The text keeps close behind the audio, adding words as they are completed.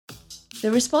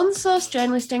The Response Source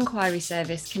Journalist Enquiry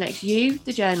Service connects you,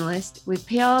 the journalist, with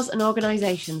PRs and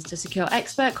organisations to secure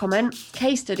expert comment,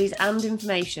 case studies and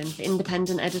information for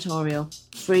independent editorial,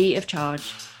 free of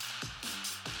charge.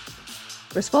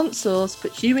 Response Source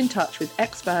puts you in touch with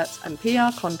experts and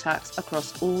PR contacts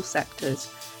across all sectors,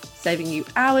 saving you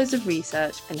hours of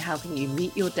research and helping you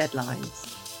meet your deadlines.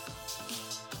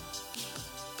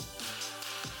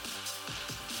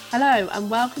 Hello and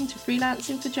welcome to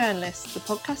Freelancing for Journalists, the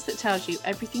podcast that tells you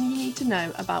everything you need to know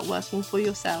about working for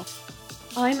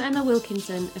yourself. I'm Emma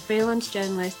Wilkinson, a freelance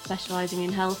journalist specialising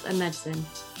in health and medicine.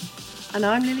 And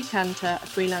I'm Lily Cantor, a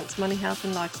freelance money, health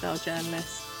and lifestyle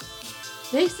journalist.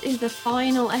 This is the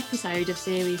final episode of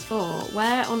Series 4.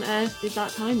 Where on earth did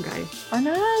that time go? I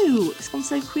know, it's gone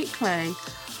so quickly.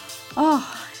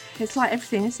 Oh, it's like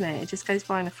everything, isn't it? It just goes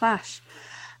by in a flash.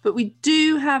 But we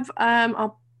do have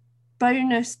our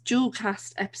bonus dual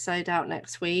cast episode out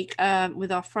next week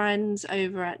with our friends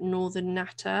over at Northern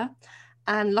Natter,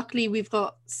 and luckily we've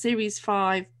got series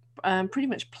 5 pretty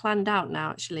much planned out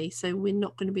now actually, so we're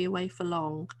not going to be away for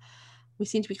long. We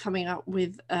seem to be coming up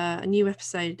with a new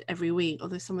episode every week,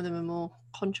 although some of them are more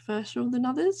controversial than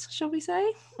others, shall we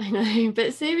say. I know,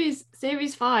 but series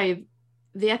 5,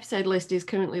 the episode list is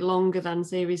currently longer than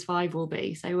series 5 will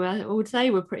be, so I would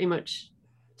say we're pretty much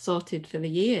sorted for the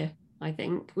year. I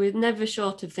think we're never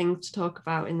short of things to talk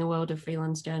about in the world of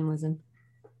freelance journalism.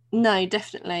 No,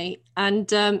 definitely.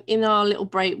 And in our little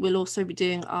break, we'll also be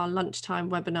doing our lunchtime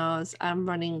webinars and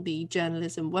running the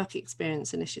Journalism Work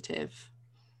Experience Initiative.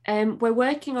 We're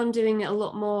working on doing a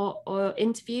lot more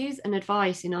interviews and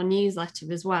advice in our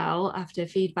newsletter as well, after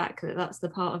feedback that's the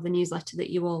part of the newsletter that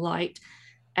you all liked.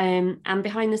 And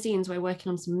behind the scenes, we're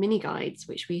working on some mini guides,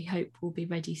 which we hope will be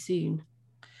ready soon.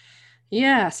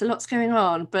 Yeah, so lots going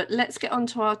on, but let's get on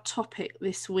to our topic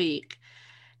this week.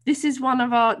 This is one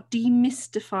of our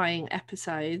demystifying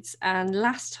episodes, and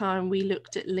last time we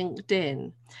looked at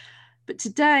LinkedIn. But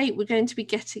today we're going to be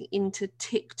getting into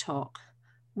TikTok,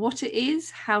 what it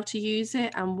is, how to use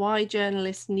it, and why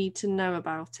journalists need to know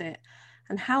about it,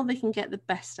 and how they can get the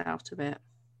best out of it.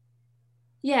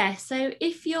 Yeah, so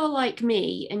if you're like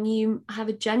me and you have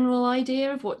a general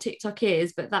idea of what TikTok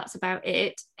is, but that's about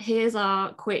it, here's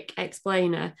our quick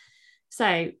explainer.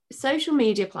 So, social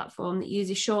media platform that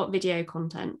uses short video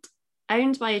content,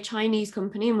 owned by a Chinese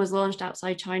company and was launched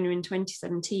outside China in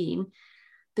 2017.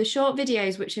 The short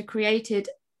videos which are created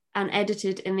and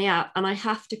edited in the app, and I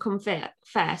have to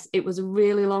confess, it was a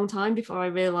really long time before I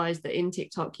realised that in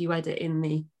TikTok you edit in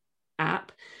the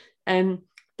app.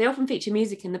 They often feature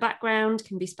music in the background,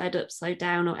 can be sped up, slowed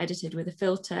down, or edited with a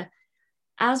filter.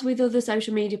 As with other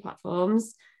social media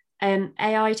platforms,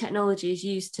 AI technology is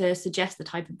used to suggest the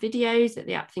type of videos that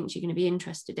the app thinks you're going to be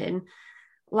interested in.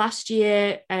 Last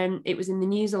year, it was in the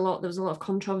news a lot. There was a lot of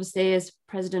controversy as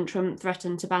President Trump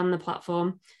threatened to ban the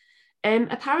platform.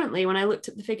 Apparently, when I looked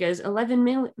at the figures,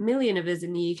 11 million of us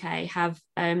in the UK have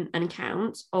an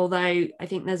account, although I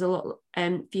think there's a lot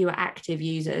fewer active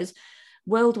users.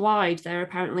 Worldwide, there are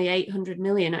apparently 800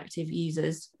 million active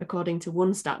users, according to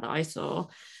one stat that I saw.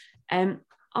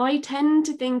 I tend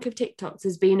to think of TikToks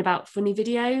as being about funny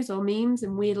videos or memes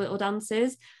and weird little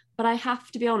dances, but I have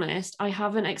to be honest, I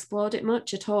haven't explored it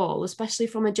much at all, especially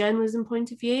from a journalism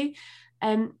point of view.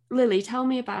 Lily, tell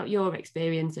me about your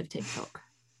experience of TikTok,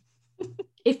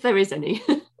 if there is any.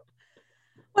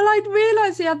 Well, I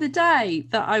realised the other day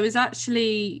that I was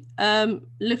actually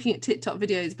looking at TikTok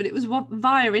videos, but it was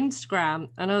via Instagram,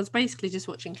 and I was basically just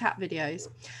watching cat videos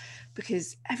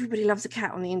because everybody loves a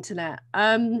cat on the internet.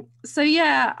 So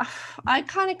yeah, I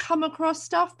kind of come across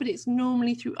stuff, but it's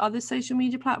normally through other social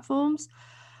media platforms.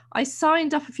 I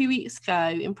signed up a few weeks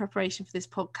ago in preparation for this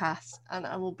podcast, and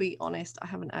I will be honest, I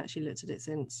haven't actually looked at it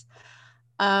since.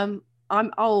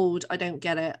 I'm old, I don't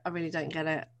get it. I really don't get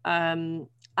it.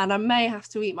 And I may have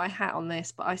to eat my hat on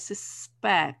this, but I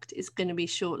suspect it's going to be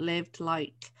short-lived.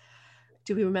 Like,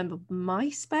 do we remember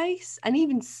MySpace? And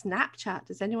even Snapchat.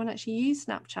 Does anyone actually use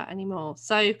Snapchat anymore?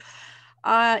 So,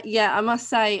 yeah, I must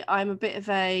say I'm a bit of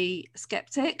a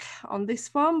skeptic on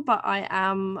this one, but I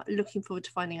am looking forward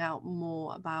to finding out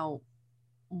more about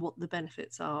what the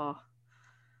benefits are.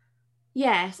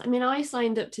 Yes, I mean, I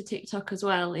signed up to TikTok as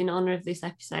well in honour of this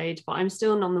episode, but I'm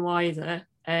still none the wiser.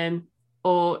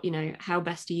 Or, you know, how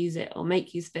best to use it or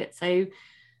make use of it. So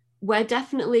we're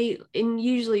definitely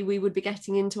usually we would be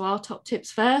getting into our top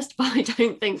tips first, but I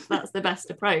don't think that's the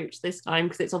best approach this time,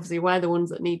 because it's obviously we're the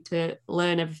ones that need to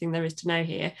learn everything there is to know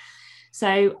here.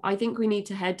 So I think we need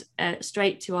to head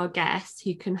straight to our guest,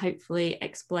 who can hopefully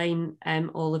explain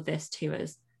all of this to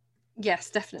us.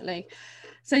 Yes, definitely.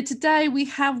 So today we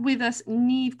have with us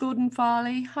Niamh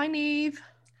Gordon-Farley. Hi, Niamh.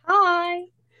 Hi.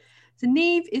 So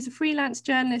Neve is a freelance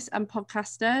journalist and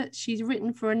podcaster. She's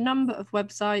written for a number of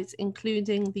websites,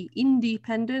 including The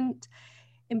Independent,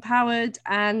 Empowered,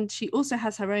 and she also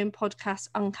has her own podcast,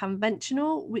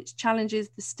 Unconventional, which challenges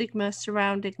the stigma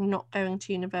surrounding not going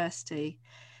to university.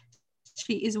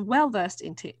 She is well versed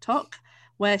in TikTok,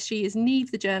 where she is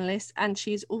Neve the journalist, and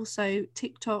she is also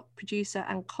TikTok producer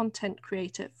and content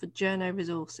creator for Journo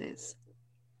Resources.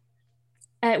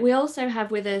 We also have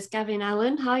with us Gavin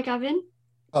Allen. Hi, Gavin.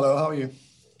 Hello, how are you?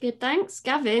 Good, thanks.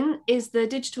 Gavin is the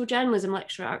digital journalism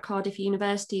lecturer at Cardiff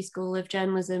University School of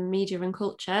Journalism, Media and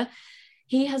Culture.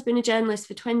 He has been a journalist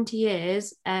for 20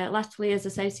 years, latterly as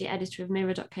associate editor of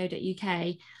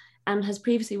mirror.co.uk, and has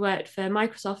previously worked for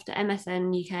Microsoft at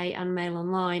MSN UK and Mail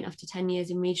Online after 10 years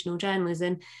in regional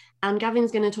journalism. And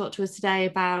Gavin's going to talk to us today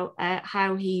about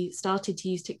how he started to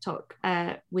use TikTok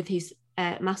with his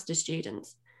master's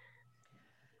students.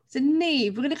 So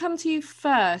Neve, we're going to come to you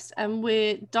first, and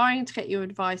we're dying to get your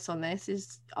advice on this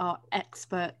as our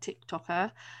expert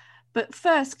TikToker. But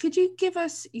first, could you give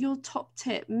us your top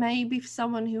tip, maybe for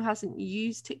someone who hasn't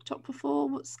used TikTok before?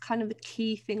 What's kind of the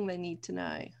key thing they need to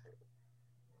know?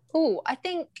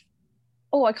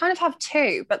 I kind of have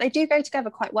two, but they do go together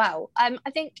quite well.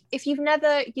 I think if you've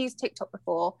never used TikTok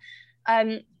before,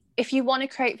 if you want to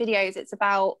create videos, it's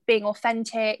about being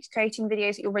authentic, creating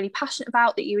videos that you're really passionate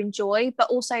about, that you enjoy. But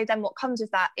also then what comes with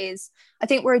that is, I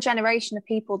think we're a generation of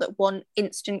people that want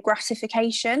instant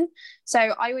gratification. So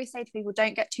I always say to people,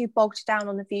 don't get too bogged down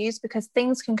on the views, because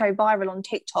things can go viral on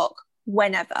TikTok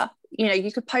whenever.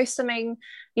 You could post something,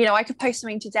 I could post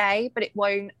something today, but it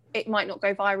might not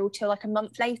go viral till like a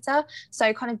month later.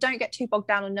 So kind of don't get too bogged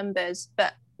down on numbers,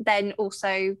 but then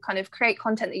also kind of create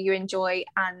content that you enjoy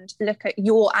and look at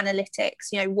your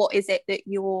analytics. What is it that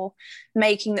you're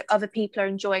making that other people are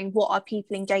enjoying? What are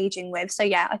people engaging with? So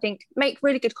yeah, I think make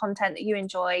really good content that you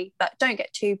enjoy, but don't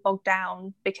get too bogged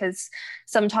down, because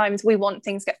sometimes we want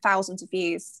things to get thousands of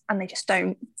views and they just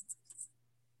don't.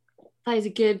 That is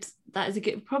a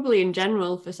good, probably in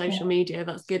general for social media,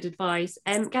 that's good advice.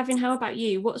 Gavin, how about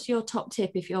you? What's your top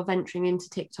tip if you're venturing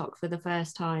into TikTok for the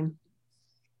first time?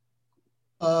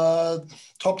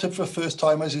 Top tip for first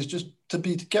timers is just to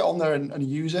get on there and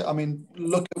use it. I mean,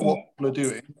 look at what people are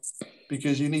doing,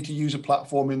 because you need to use a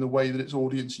platform in the way that its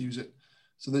audience use it.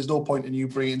 So there's no point in you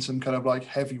bringing some kind of like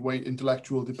heavyweight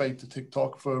intellectual debate to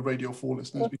TikTok for Radio 4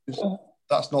 listeners, because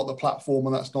that's not the platform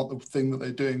and that's not the thing that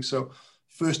they're doing. So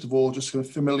first of all, just kind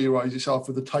of familiarize yourself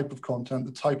with the type of content,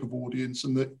 the type of audience,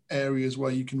 and the areas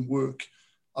where you can work,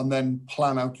 and then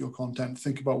plan out your content.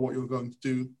 Think about what you're going to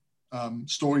do,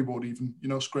 storyboard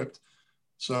even, script.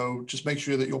 So just make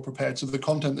sure that you're prepared. So the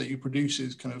content that you produce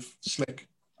is kind of slick,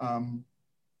 and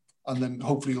then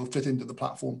hopefully you'll fit into the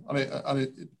platform.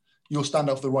 You'll stand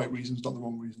out for the right reasons, not the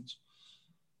wrong reasons.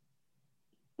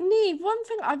 Neve, one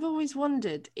thing I've always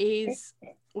wondered is,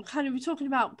 we're talking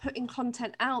about putting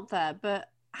content out there, but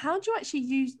how do you actually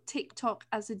use TikTok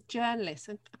as a journalist?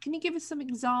 And can you give us some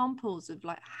examples of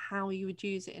like how you would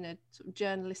use it in a sort of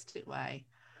journalistic way?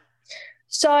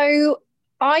 So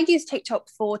I use TikTok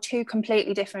for two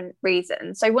completely different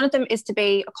reasons. So one of them is to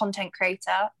be a content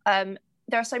creator. There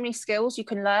are so many skills you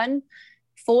can learn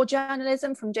for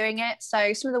journalism from doing it.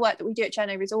 So some of the work that we do at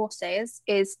Journo Resources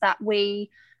is that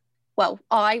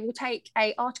I will take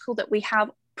an article that we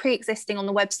have pre-existing on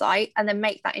the website and then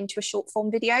make that into a short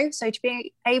form video. So to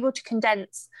be able to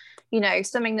condense,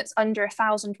 something that's under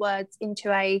 1,000 words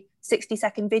into a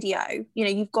 60-second video,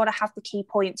 you've got to have the key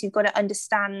points. You've got to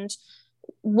understand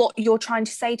what you're trying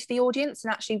to say to the audience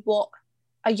and actually what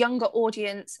a younger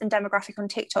audience and demographic on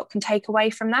TikTok can take away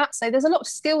from that. So there's a lot of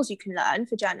skills you can learn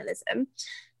for journalism,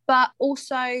 but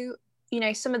also,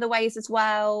 some of the ways as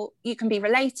well, you can be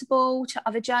relatable to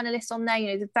other journalists on there.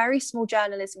 There's a very small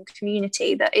journalism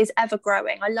community that is ever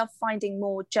growing. I love finding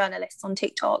more journalists on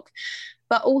TikTok,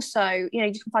 but also,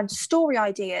 you can find story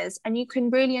ideas and you can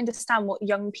really understand what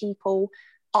young people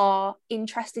are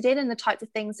interested in and the types of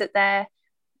things that they're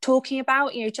talking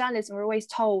about. Journalism, we're always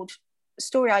told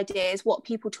story ideas, what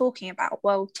people talking about.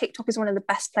 Well, TikTok is one of the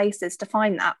best places to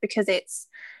find that, because it's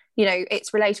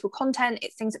relatable content,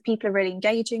 it's things that people are really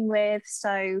engaging with.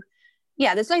 So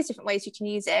yeah, there's loads of different ways you can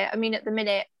use it. I mean, at the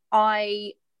minute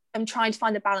I am trying to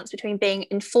find the balance between being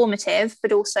informative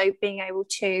but also being able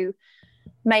to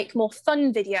make more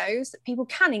fun videos that people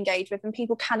can engage with and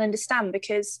people can understand,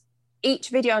 because each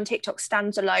video on TikTok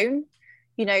stands alone.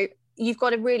 You've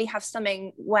got to really have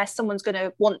something where someone's going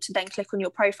to want to then click on your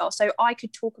profile. So I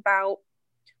could talk about,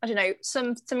 I don't know,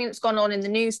 something that's gone on in the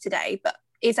news today, but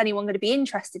is anyone going to be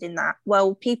interested in that?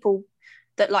 Well, people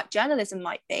that like journalism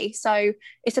might be. So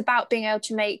it's about being able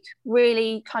to make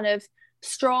really kind of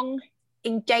strong,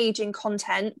 engaging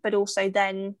content, but also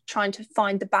then trying to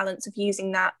find the balance of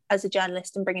using that as a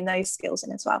journalist and bringing those skills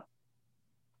in as well.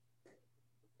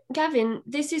 Gavin,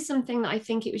 this is something that I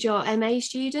think it was your MA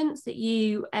students that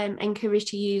you encouraged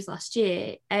to use last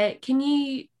year. Can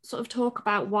you sort of talk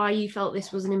about why you felt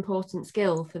this was an important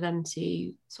skill for them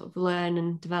to sort of learn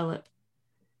and develop?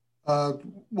 Well,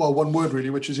 one word really,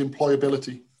 which is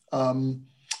employability.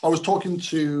 I was talking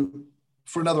to,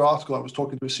 for another article, I was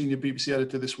talking to a senior BBC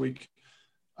editor this week.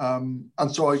 And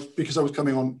so because I was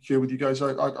coming on here with you guys,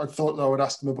 I thought that I would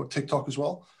ask them about TikTok as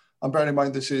well. And bearing in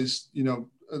mind, this is,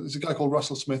 there's a guy called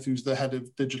Russell Smith, who's the head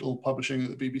of digital publishing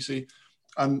at the BBC.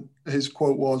 And his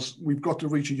quote was, "We've got to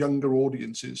reach younger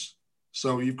audiences.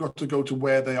 So you've got to go to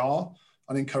where they are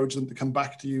and encourage them to come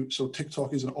back to you. So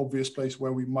TikTok is an obvious place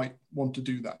where we might want to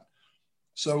do that."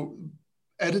 So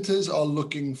editors are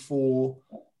looking for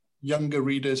younger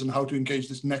readers and how to engage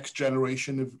this next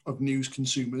generation of news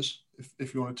consumers,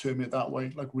 if you want to term it that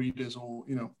way, like readers or,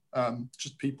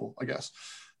 just people, I guess.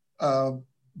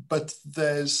 But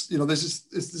there's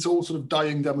this whole sort of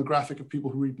dying demographic of people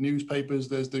who read newspapers.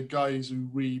 There's the guys who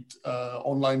read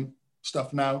online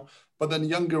stuff now, but then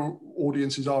younger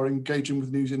audiences are engaging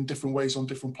with news in different ways on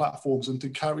different platforms, and to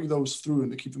carry those through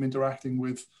and to keep them interacting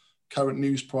with current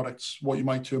news products, what you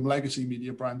might term legacy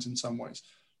media brands in some ways,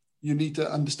 you need to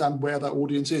understand where that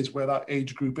audience is, where that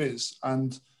age group is.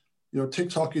 And,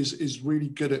 TikTok is really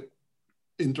good at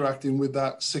interacting with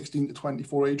that 16 to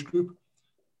 24 age group.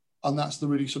 And that's the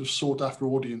really sort of sought after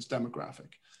audience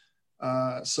demographic.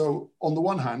 So on the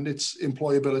one hand, it's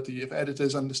employability. If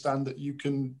editors understand that you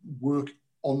can work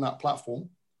on that platform,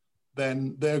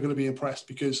 then they're going to be impressed,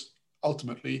 because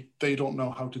ultimately they don't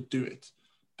know how to do it.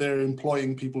 They're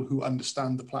employing people who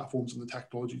understand the platforms and the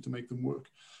technology to make them work.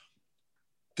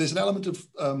 There's an element of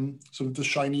sort of the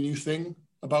shiny new thing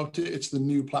about it. It's the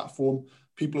new platform.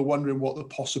 People are wondering what the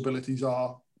possibilities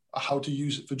are, how to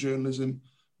use it for journalism,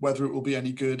 whether it will be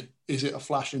any good. Is it a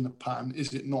flash in the pan?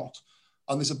 Is it not?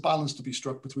 And there's a balance to be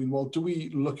struck between, well, do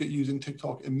we look at using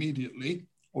TikTok immediately,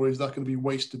 or is that going to be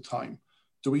wasted time?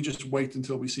 Do we just wait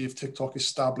until we see if TikTok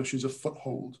establishes a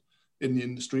foothold in the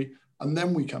industry and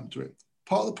then we come to it?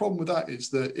 Part of the problem with that is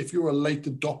that if you're a late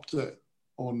adopter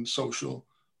on social,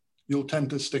 you'll tend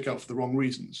to stick out for the wrong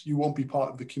reasons. You won't be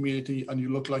part of the community, and you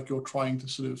look like you're trying to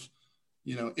sort of,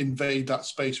 invade that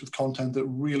space with content that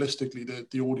realistically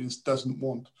the audience doesn't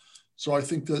want. So I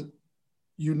think that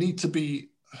you need to be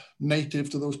native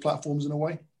to those platforms in a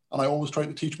way. And I always try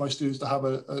to teach my students to have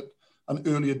an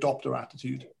early adopter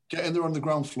attitude. Get in there on the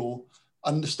ground floor,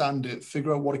 understand it,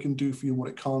 figure out what it can do for you and what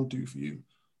it can't do for you.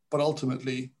 But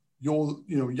ultimately,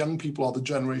 young people are the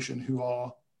generation who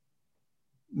are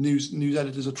news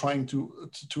editors are trying to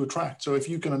attract. So if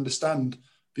you can understand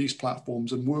these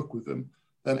platforms and work with them,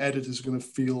 then editors are going to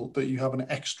feel that you have an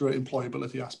extra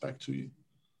employability aspect to you.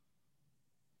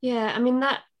 Yeah, I mean,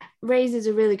 that raises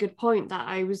a really good point that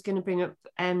I was going to bring up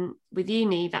with you,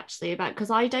 Niamh, actually, about, because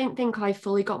I don't think I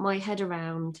fully got my head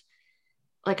around,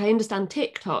 like, I understand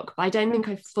TikTok, but I don't think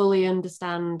I fully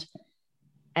understand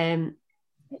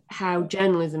how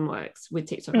journalism works with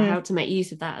TikTok, or how to make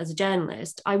use of that as a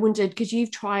journalist. I wondered, because you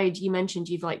mentioned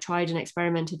you've tried and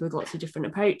experimented with lots of different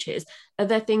approaches. Are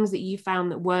there things that you found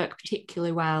that work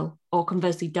particularly well, or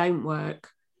conversely don't work,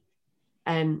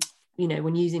 when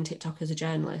using TikTok as a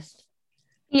journalist?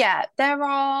 Yeah, there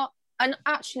are. And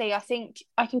actually, I think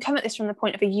I can come at this from the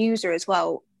point of a user as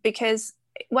well, because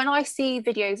when I see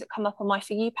videos that come up on my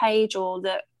For You page, or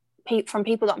that from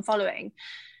people that I'm following,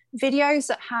 videos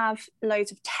that have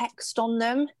loads of text on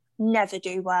them never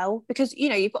do well, because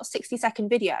you've got a 60-second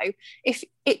video. If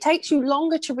it takes you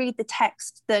longer to read the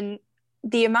text than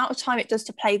the amount of time it does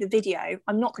to play the video,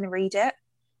 I'm not going to read it.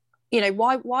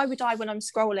 Why would I, when I'm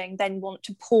scrolling, then want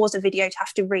to pause a video to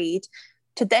have to read,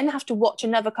 to then have to watch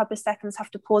another couple of seconds,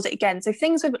 have to pause it again? So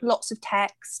things with lots of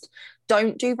text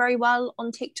don't do very well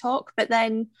on TikTok. But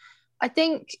then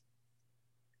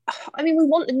we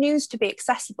want the news to be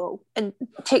accessible, and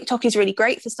TikTok is really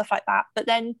great for stuff like that. But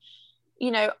then,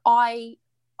 I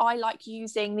like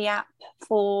using the app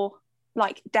for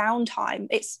like downtime.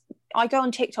 I go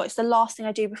on TikTok, it's the last thing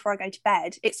I do before I go to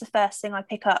bed. It's the first thing I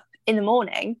pick up in the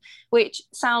morning, which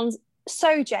sounds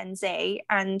so Gen Z,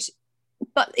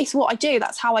 but it's what I do.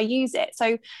 That's how I use it.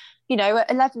 So,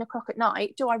 at 11 o'clock at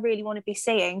night, do I really want to be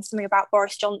seeing something about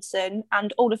Boris Johnson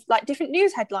and all of different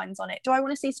news headlines on it? Do I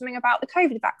want to see something about the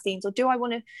COVID vaccines, or do I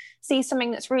want to see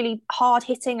something that's really hard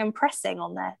hitting and pressing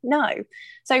on there? No.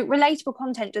 So relatable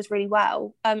content does really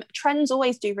well. Trends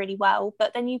always do really well,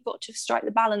 but then you've got to strike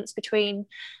the balance between,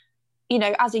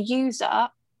 as a user,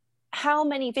 how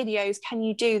many videos can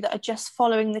you do that are just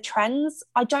following the trends?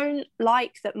 I don't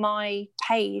like that my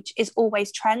page is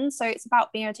always trends. So it's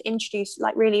about being able to introduce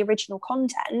like really original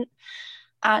content,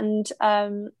 and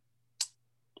to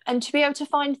be able to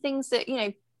find things that, you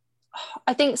know,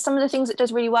 I think some of the things it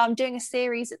does really well. I'm doing a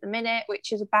series at the minute,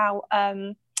 which is about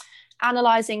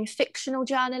analysing fictional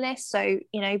journalists. So,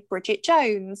 you know, Bridget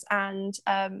Jones, and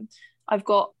I've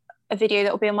got a video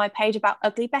that will be on my page about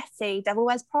Ugly Betty, Devil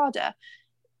Wears Prada.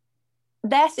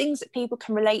 They're things that people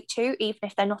can relate to, even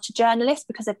if they're not a journalist,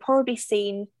 because they've probably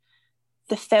seen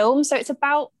the film. So it's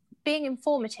about being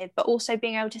informative, but also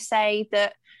being able to say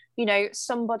that, you know,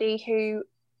 somebody who,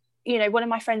 you know, one of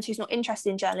my friends who's not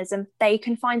interested in journalism, they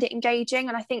can find it engaging.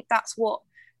 And I think that's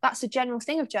a general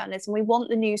thing of journalism. We want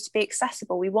the news to be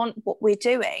accessible. We want what we're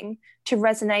doing to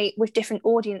resonate with different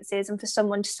audiences, and for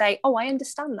someone to say, oh, I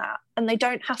understand that. And they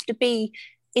don't have to be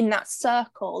in that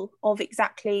circle of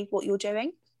exactly what you're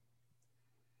doing.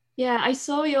 Yeah, I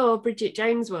saw your Bridget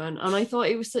Jones one, and I thought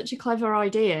it was such a clever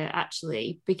idea,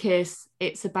 actually, because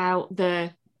it's about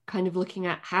the kind of looking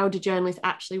at how do journalists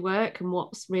actually work and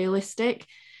what's realistic.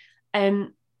 I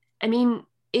mean,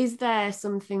 is there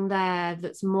something there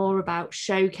that's more about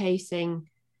showcasing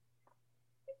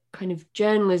kind of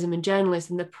journalism and journalists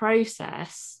and the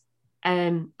process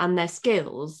and their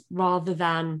skills, rather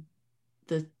than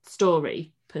the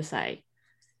story per se?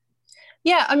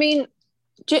 Yeah, I mean,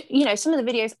 you know, some of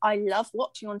the videos I love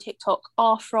watching on TikTok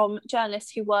are from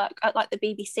journalists who work at like the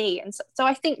BBC, and so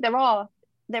I think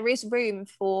there is room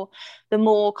for the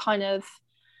more kind of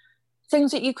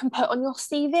things that you can put on your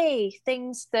CV,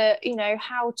 things that, you know,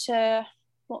 how to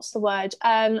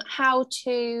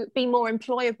be more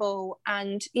employable.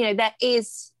 And, you know,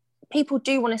 people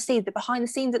do want to see the behind the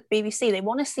scenes at the BBC. They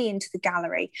want to see into the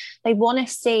gallery. They want to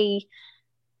see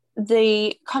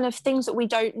the kind of things that we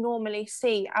don't normally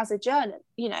see as a journalist,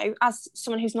 you know, as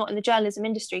someone who's not in the journalism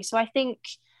industry. So I think,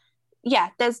 yeah,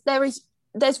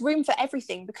 there's room for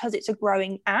everything, because it's a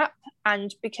growing app,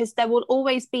 and because there will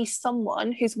always be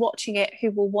someone who's watching it who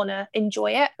will want to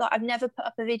enjoy it. Like, I've never put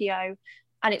up a video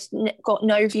and it's got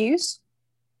no views.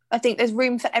 I think there's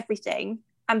room for everything,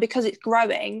 and because it's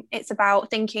growing, it's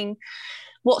about thinking,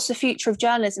 what's the future of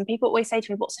journalism? People always say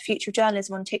to me, what's the future of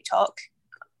journalism on TikTok?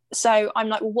 So I'm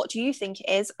like, well, what do you think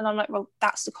it is? And I'm like, well,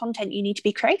 that's the content you need to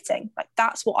be creating. Like,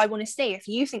 that's what I want to see. If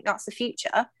you think that's the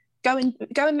future, go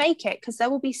and make it, because there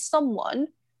will be someone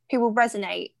who will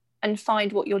resonate and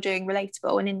find what you're doing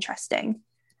relatable and interesting.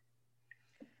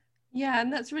 Yeah,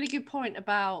 and that's a really good point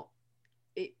about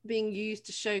it being used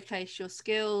to showcase your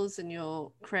skills and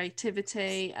your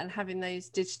creativity, and having those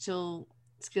digital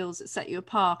skills that set you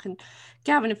apart. And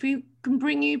Gavin, if we can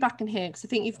bring you back in here, because I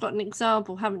think you've got an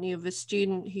example, haven't you, of a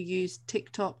student who used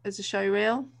TikTok as a show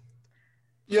reel?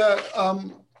 Yeah,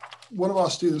 one of our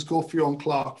students called Fionn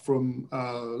Clark from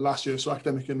last year, so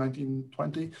academic in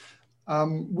 1920.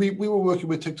 We were working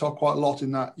with TikTok quite a lot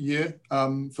in that year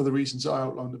for the reasons I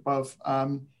outlined above.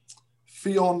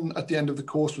 Fionn, at the end of the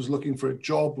course, was looking for a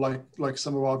job like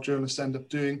some of our journalists end up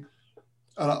doing.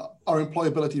 And our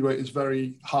employability rate is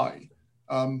very high.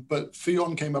 But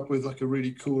Fionn came up with like a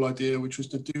really cool idea, which was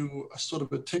to do a sort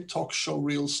of a TikTok show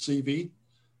reel CV.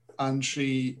 And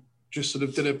she just sort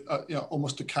of did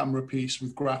almost a camera piece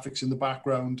with graphics in the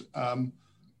background. And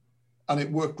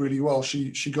it worked really well.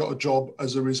 She got a job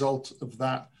as a result of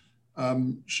that.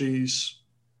 She's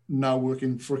now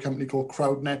working for a company called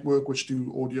Crowd Network, which do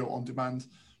audio on demand.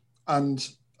 And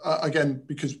again,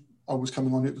 because I was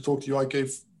coming on here to talk to you, I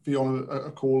gave Fionn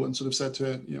a call and sort of said to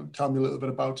her, tell me a little bit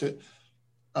about it.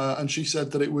 And she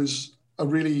said that it was a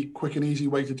really quick and easy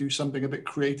way to do something a bit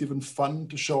creative and fun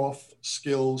to show off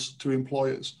skills to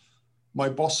employers. My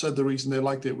boss said the reason they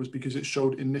liked it was because it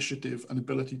showed initiative and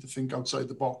ability to think outside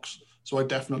the box. So I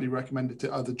definitely recommend it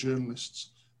to other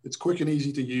journalists. It's quick and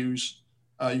easy to use.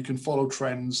 You can follow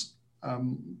trends.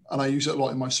 And I use it a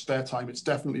lot in my spare time. It's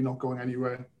definitely not going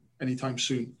anywhere anytime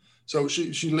soon. So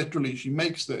she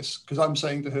makes this, because I'm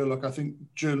saying to her, look, I think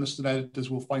journalists and editors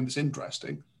will find this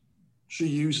interesting. She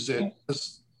uses it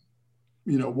as,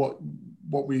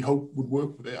 what we hope would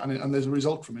work with it. And there's a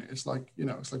result from it. It's like,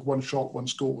 it's like one shot, one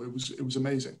score. It was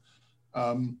amazing.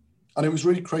 And it was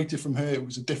really creative from her. It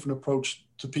was a different approach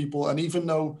to people. And even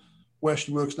though where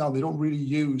she works now, they don't really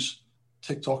use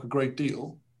TikTok a great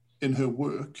deal in her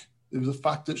work, it was the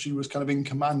fact that she was kind of in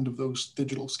command of those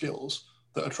digital skills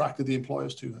that attracted the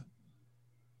employers to her.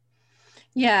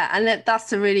 Yeah, and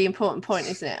that's a really important point,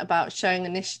 isn't it, about showing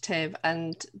initiative.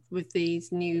 And with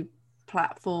these new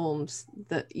platforms,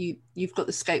 that you've got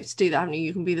the scope to do that, haven't you?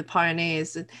 You can be the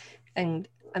pioneers and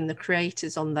the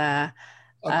creators on there.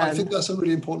 I think that's a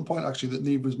really important point, actually, that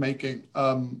Niamh was making.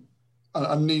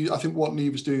 And Neve, I think what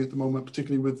Neve is doing at the moment,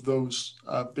 particularly with those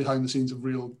behind the scenes of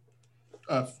real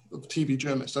TV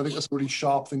journalists, I think that's a really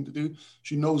sharp thing to do.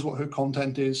 She knows what her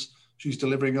content is. She's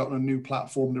delivering it on a new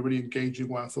platform in a really engaging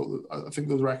way. I think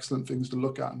those are excellent things to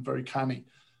look at and very canny.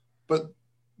 But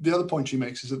the other point she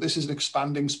makes is that this is an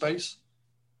expanding space.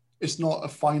 It's not a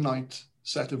finite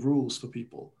set of rules for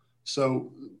people.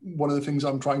 So one of the things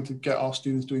I'm trying to get our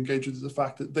students to engage with is the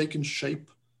fact that they can shape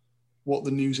what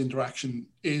the news interaction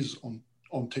is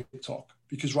on TikTok.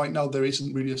 Because right now there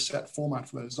isn't really a set format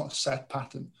for that. It's not a set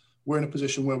pattern. We're in a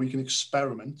position where we can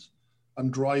experiment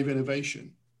and drive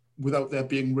innovation without there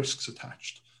being risks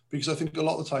attached. Because I think a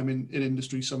lot of the time in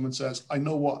industry, someone says, I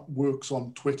know what works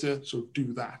on Twitter, so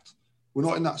do that. We're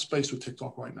not in that space with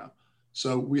TikTok right now.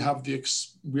 So we have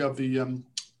the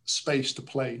space to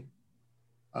play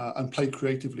and play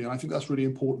creatively. And I think that's really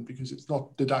important because it's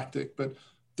not didactic, but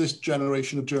this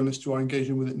generation of journalists who are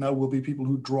engaging with it now will be people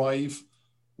who drive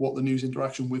what the news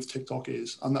interaction with TikTok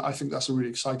is. And I think that's a really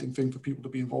exciting thing for people to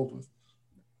be involved with.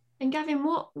 And Gavin,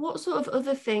 what sort of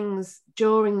other things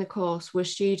during the course were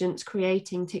students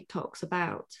creating TikToks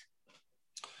about?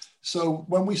 So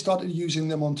when we started using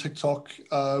them on TikTok,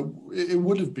 it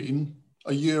would have been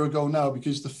a year ago now,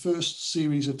 because the first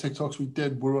series of TikToks we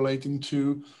did were relating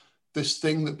to this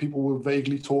thing that people were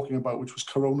vaguely talking about, which was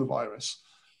coronavirus.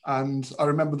 And I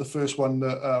remember the first one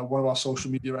that one of our social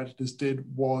media editors did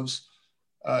was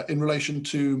in relation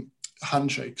to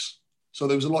handshakes. So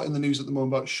there was a lot in the news at the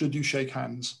moment about should you shake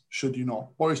hands, should you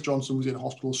not? Boris Johnson was in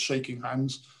hospital shaking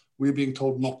hands. We were being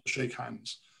told not to shake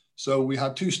hands. So we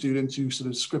had two students who sort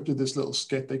of scripted this little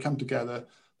skit. They come together,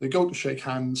 they go to shake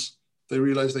hands, they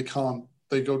realize they can't.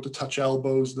 They go to touch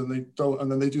elbows, then they don't, and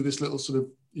then they do this little sort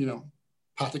of,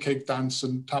 pat a cake dance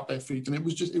and tap their feet. And it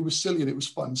was silly and it was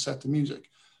fun, set to music.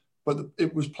 But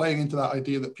it was playing into that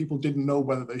idea that people didn't know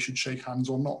whether they should shake hands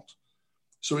or not.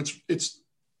 So it's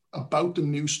about the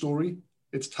news story,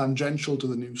 it's tangential to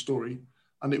the news story,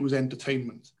 and it was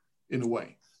entertainment in a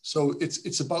way. So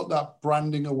it's about that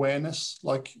branding awareness.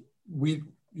 Like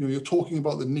you're talking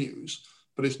about the news,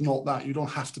 but it's not that. You don't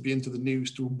have to be into the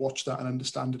news to watch that and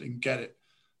understand it and get it.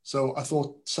 So I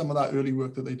thought some of that early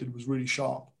work that they did was really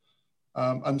sharp.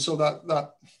 And so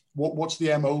what's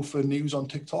the MO for news on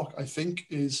TikTok, I think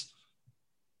is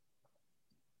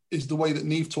the way that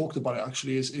Neve talked about it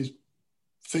actually is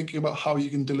thinking about how you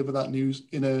can deliver that news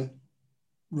in a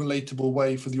relatable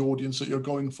way for the audience that you're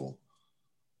going for.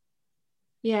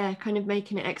 Yeah, kind of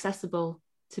making it accessible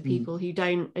to people who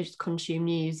don't just consume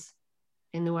news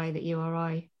in the way that you or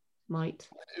I might.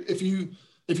 If you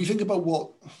think about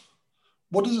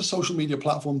what does a social media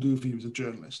platform do for you as a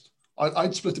journalist?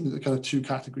 I'd split them into kind of two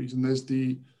categories, and there's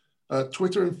the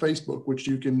Twitter and Facebook, which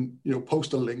you can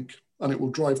post a link and it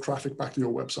will drive traffic back to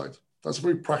your website. That's a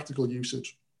very practical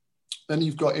usage. Then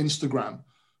you've got Instagram,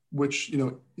 which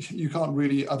you can't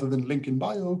really, other than link in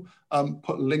bio,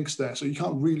 put links there. So you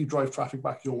can't really drive traffic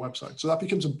back to your website. So that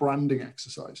becomes a branding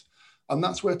exercise. And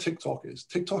that's where TikTok is.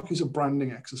 TikTok is a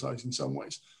branding exercise in some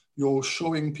ways. You're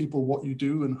showing people what you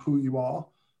do and who you are,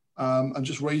 and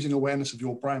just raising awareness of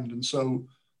your brand. And so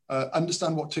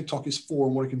understand what TikTok is for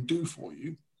and what it can do for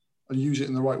you, and use it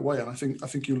in the right way. And I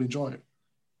think you'll enjoy it.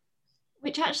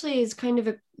 Which actually is kind of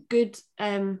a good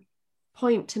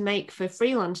point to make for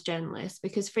freelance journalists,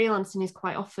 because freelancing is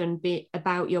quite often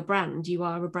about your brand. You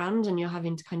are a brand and you're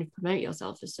having to kind of promote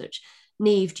yourself as such.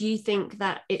 Neve, do you think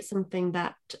that it's something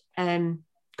that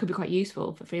could be quite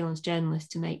useful for freelance journalists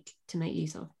to make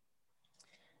use of?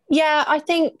 Yeah,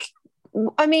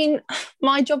 I mean,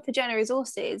 my job for General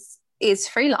Resources is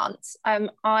freelance.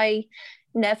 I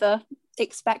never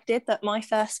expected that my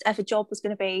first ever job was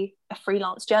going to be a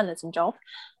freelance journalism job.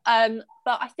 But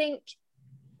I think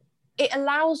it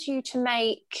allows you to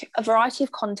make a variety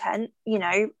of content.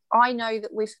 I know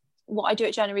that with what I do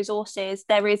at General Resources,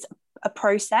 there is a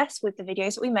process with the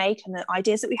videos that we make and the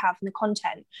ideas that we have and the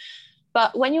content.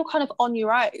 But when you're kind of on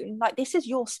your own, like, this is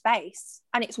your space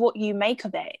and it's what you make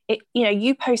of it.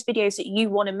 You post videos that you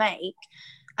want to make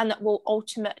and that will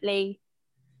ultimately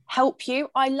help you.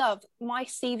 I love my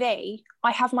CV.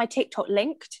 I have my TikTok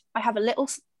linked. I have a little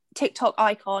TikTok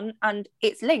icon and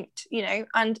it's linked,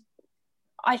 and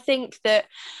I think that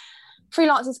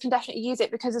freelancers can definitely use it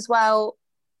because, as well,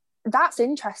 that's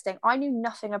interesting. I knew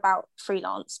nothing about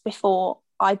freelance before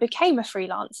I became a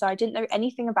freelancer. I didn't know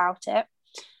anything about it.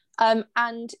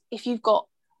 And if you've got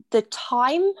the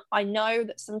time, I know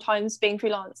that sometimes being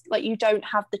freelance, like, you don't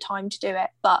have the time to do it,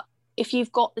 but if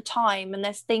you've got the time and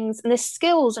there's things and there's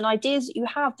skills and ideas that you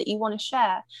have that you want to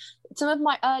share. Some of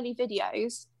my early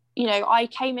videos, I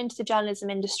came into the journalism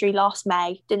industry last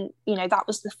May, that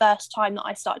was the first time that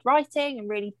I started writing and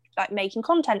really like making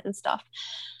content and stuff.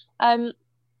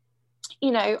 You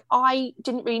know, I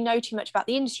didn't really know too much about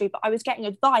the industry, but I was getting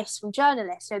advice from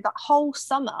journalists. So that whole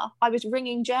summer, I was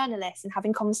ringing journalists and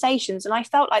having conversations, and I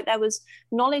felt like there was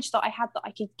knowledge that I had that I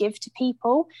could give to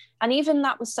people. And even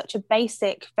that was such a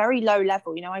basic, very low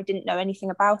level, you know, I didn't know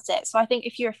anything about it. So I think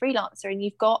if you're a freelancer and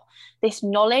you've got this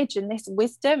knowledge and this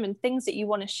wisdom and things that you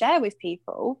want to share with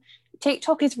people,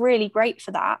 TikTok is really great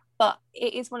for that. But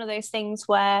it is one of those things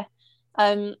where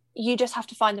you just have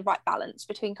to find the right balance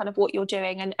between kind of what you're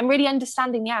doing and really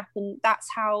understanding the app. And that's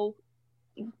how,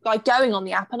 by going on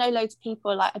the app, I know loads of people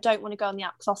are like, I don't want to go on the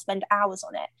app because I'll spend hours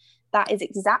on it. That is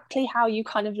exactly how you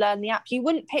kind of learn the app. You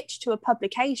wouldn't pitch to a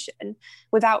publication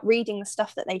without reading the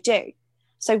stuff that they do.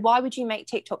 So why would you make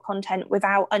TikTok content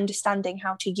without understanding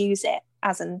how to use it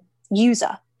as an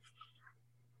user?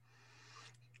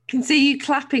 Can see you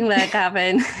clapping there,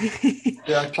 Gavin.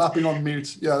 Yeah, clapping on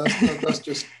mute. Yeah,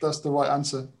 that's the right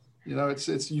answer. You know,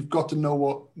 it's you've got to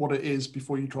know what it is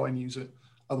before you try and use it.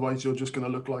 Otherwise, you're just going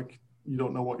to look like you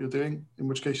don't know what you're doing, in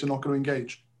which case you're not going to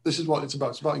engage. This is what it's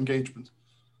about. It's about engagement.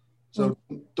 So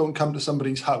don't come to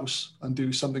somebody's house and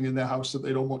do something in their house that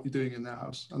they don't want you doing in their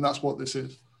house. And that's what this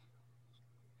is.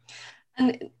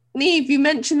 And Niamh, you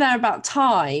mentioned there about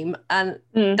time, and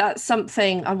that's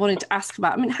something I wanted to ask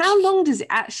about. I mean, how long does it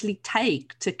actually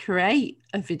take to create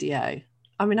a video?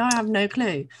 I mean, I have no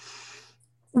clue.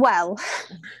 Well,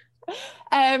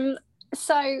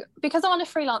 so because I'm on a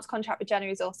freelance contract with Journey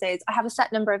Resources, I have a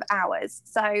set number of hours.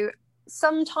 So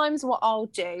sometimes what I'll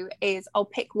do is I'll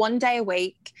pick one day a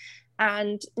week,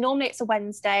 and normally it's a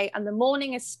Wednesday, and the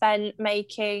morning is spent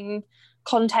making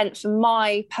content for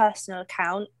my personal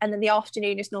account, and then the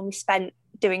afternoon is normally spent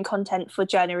doing content for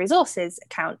Journey Resources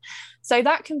account. So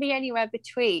that can be anywhere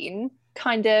between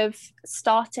kind of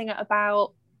starting at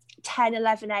about 10,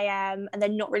 11 a.m. and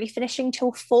then not really finishing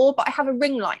till 4, but I have a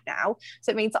ring light now,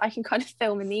 so it means that I can kind of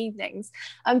film in the evenings.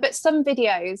 But some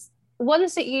videos,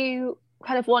 ones that you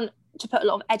kind of want to put a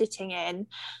lot of editing in,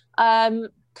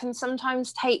 can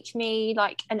sometimes take me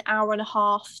like an hour and a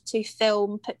half to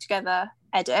film, put together,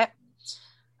 edit.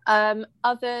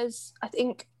 Others, I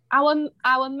think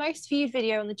our most viewed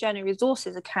video on the Journey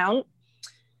Resources account,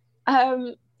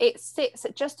 it sits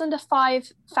at just under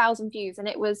 5,000 views, and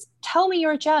it was "Tell me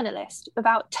you're a journalist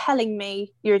without telling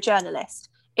me you're a journalist."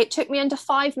 It took me under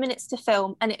 5 minutes to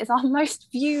film, and it is our most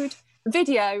viewed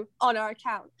video on our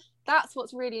account. That's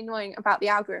what's really annoying about the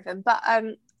algorithm. But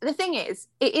the thing is,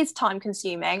 it is time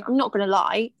consuming, I'm not going to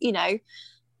lie, you know,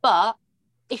 but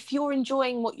if you're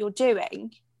enjoying what you're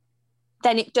doing,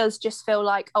 then it does just feel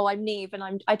like, oh, I'm Niamh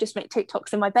and I just make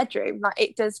TikToks in my bedroom. Like,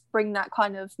 it does bring that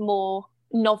kind of more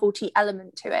novelty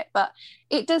element to it, but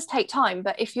it does take time.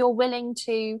 But if you're willing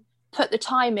to put the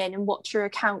time in and watch your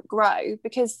account grow,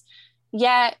 because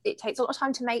yeah, it takes a lot of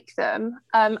time to make them,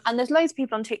 and there's loads of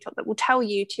people on TikTok that will tell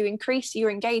you to increase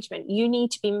your engagement, you need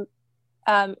to be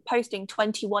posting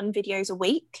 21 videos a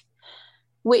week,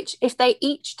 which if they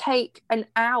each take an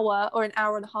hour or an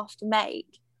hour and a half to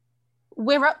make,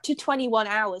 we're up to 21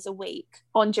 hours a week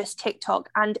on just TikTok.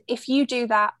 And if you do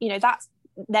that, you know, that's,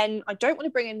 then I don't want to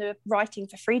bring in the writing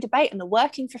for free debate and the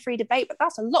working for free debate, but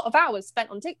that's a lot of hours spent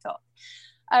on TikTok.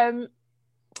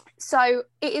 So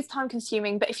it is time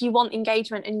consuming, but if you want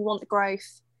engagement and you want the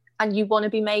growth and you want to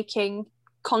be making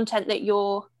content that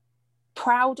you're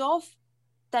proud of,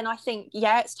 then I think,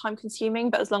 yeah, it's time consuming,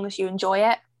 but as long as you enjoy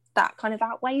it, that kind of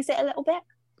outweighs it a little bit.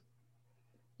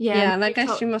 Yeah, and I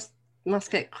guess you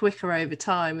must get quicker over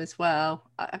time as well.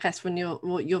 I guess when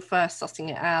you're first sussing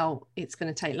it out, it's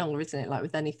going to take longer, isn't it? Like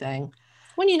with anything.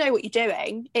 When you know what you're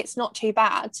doing, it's not too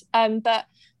bad. But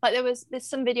like there's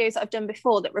some videos that I've done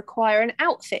before that require an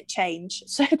outfit change.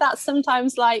 So that's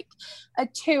sometimes like a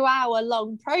 2-hour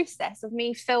long process of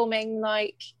me filming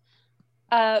like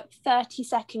a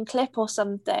 30-second clip or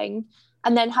something,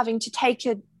 and then having to take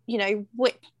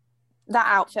whip that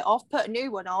outfit off, put a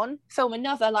new one on, film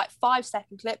another like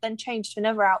 5-second clip, then change to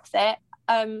another outfit.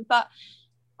 But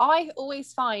I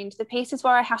always find the pieces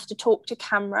where I have to talk to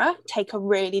camera take a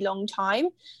really long time.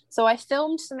 So I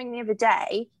filmed something the other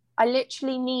day. I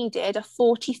literally needed a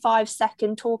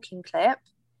 45-second talking clip.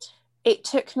 It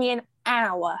took me an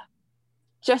hour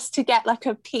just to get like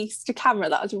a piece to camera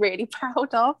that I was really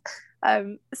proud of.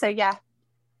 So yeah.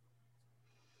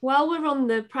 While we're on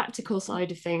the practical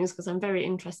side of things, because I'm very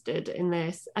interested in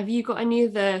this, have you got any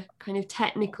other kind of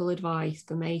technical advice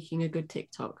for making a good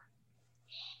TikTok?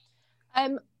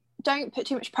 Don't put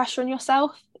too much pressure on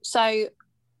yourself. So,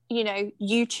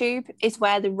 YouTube is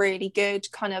where the really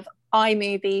good kind of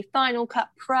iMovie, Final Cut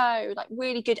Pro, like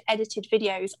really good edited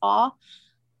videos are.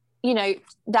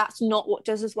 That's not what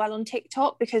does as well on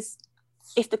TikTok, because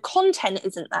if the content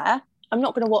isn't there, I'm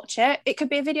not going to watch it. It could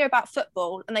be a video about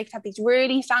football and they could have these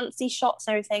really fancy shots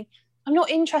and everything. I'm not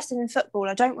interested in football.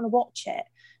 I don't want to watch it.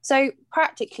 So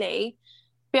practically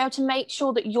be able to make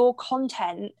sure that your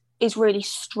content is really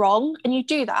strong. And you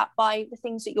do that by the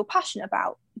things that you're passionate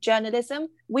about. Journalism,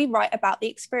 we write about the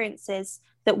experiences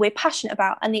that we're passionate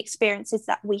about and the experiences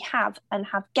that we have and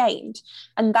have gained.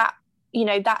 And that, you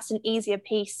know, that's an easier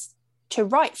piece to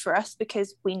write for us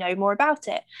because we know more about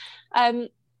it.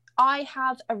 I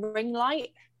have a ring light.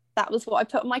 That was what I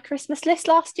put on my Christmas list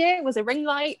last year, was a ring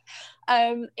light.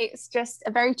 It's just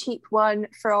a very cheap one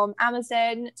from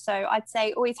Amazon. So I'd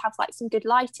say always have like some good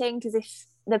lighting, because if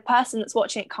the person that's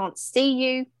watching it can't see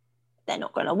you, they're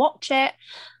not going to watch it.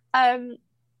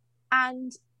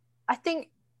 And I think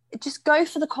just go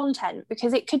for the content,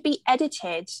 because it could be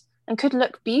edited and could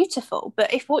look beautiful.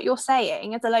 But if what you're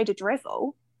saying is a load of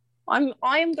drivel,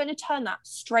 I am going to turn that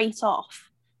straight off.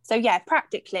 So yeah,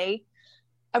 practically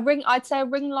I'd say a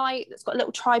ring light that's got a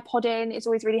little tripod in is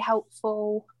always really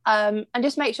helpful. And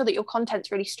just make sure that your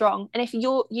content's really strong. And if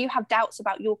you have doubts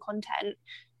about your content,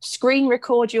 screen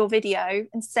record your video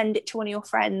and send it to one of your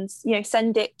friends. You know,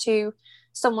 send it to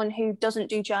someone who doesn't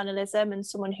do journalism and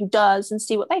someone who does, and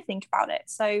see what they think about it.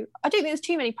 So I don't think there's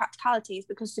too many practicalities,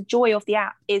 because the joy of the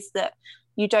app is that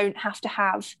you don't have to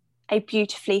have a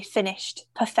beautifully finished,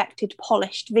 perfected,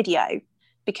 polished video,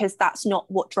 because that's not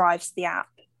what drives the app.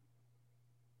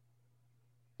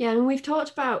 Yeah, and we've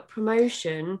talked about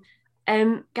promotion.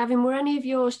 Gavin, were any of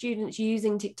your students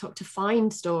using TikTok to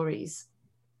find stories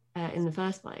in the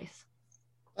first place?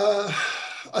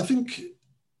 I think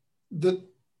that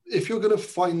if you're going to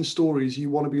find stories, you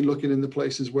want to be looking in the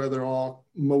places where there are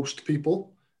most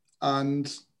people.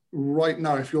 And right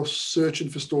now, if you're searching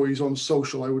for stories on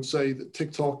social, I would say that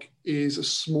TikTok is a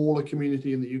smaller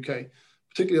community in the UK,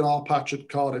 particularly in our patch at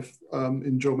Cardiff,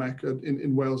 in Jomec,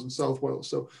 in Wales and South Wales.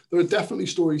 So there are definitely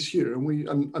stories here, and we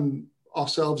and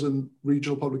ourselves and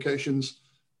regional publications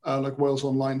like Wales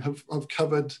Online have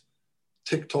covered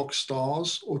TikTok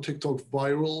stars or TikTok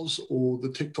virals, or the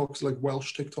TikToks like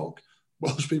Welsh TikTok.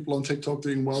 Welsh people on TikTok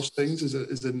doing Welsh things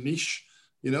is a niche,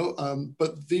 you know,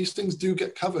 but these things do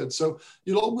get covered. So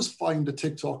you'll always find a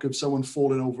TikTok of someone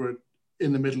falling over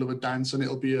in the middle of a dance, and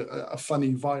it'll be a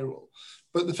funny viral.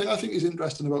 But the thing I think is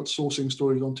interesting about sourcing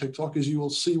stories on TikTok is you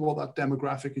will see what that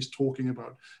demographic is talking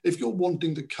about. If you're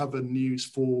wanting to cover news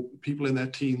for people in their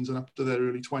teens and up to their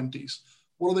early 20s,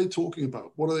 what are they talking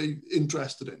about? What are they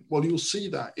interested in? Well, you'll see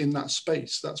that in that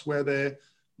space. That's where they're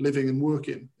living and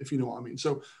working, if you know what I mean.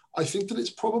 So I think that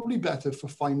it's probably better for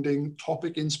finding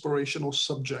topic inspiration or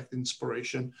subject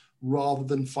inspiration rather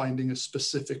than finding a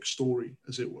specific story,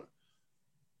 as it were.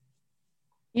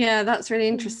 Yeah, that's really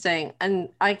interesting. And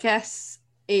I guess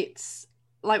it's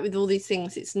like with all these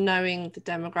things, it's knowing the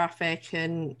demographic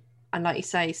and like you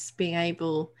say, being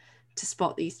able to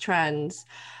spot these trends.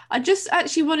 I just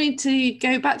actually wanted to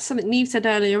go back to something Niamh said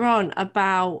earlier on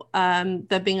about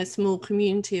there being a small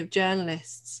community of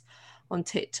journalists on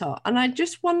TikTok. And I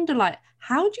just wonder, like,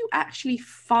 how do you actually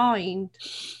find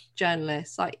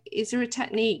journalists? Like, is there a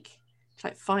technique to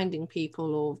like finding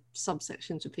people or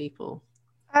subsections of people?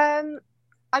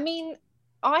 I mean,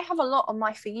 I have a lot on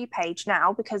my For You page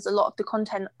now, because a lot of the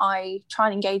content I try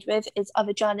and engage with is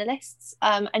other journalists.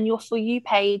 And your For You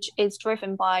page is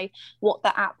driven by what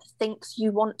the app thinks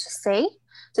you want to see.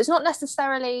 So it's not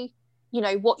necessarily, you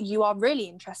know, what you are really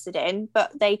interested in,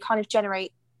 but they kind of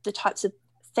generate the types of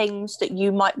things that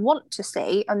you might want to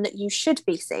see and that you should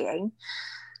be seeing.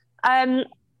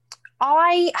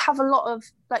 I have a lot of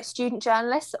like student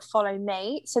journalists that follow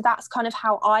me, so that's kind of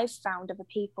how I've found other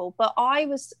people. But I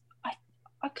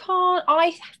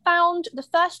found the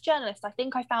first journalist I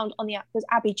think I found on the app was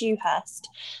Abby Dewhurst,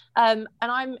 and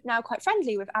I'm now quite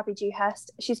friendly with Abby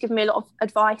Dewhurst. She's given me a lot of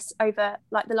advice over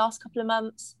like the last couple of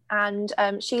months, and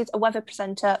she's a weather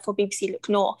presenter for BBC Look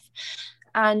North.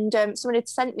 And someone had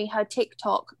sent me her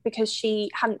TikTok because she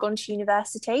hadn't gone to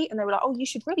university, and they were like, oh, you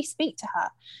should really speak to her.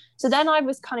 So then I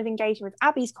was kind of engaging with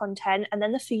Abby's content, and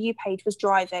then the For You page was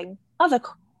driving other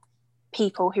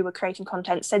people who were creating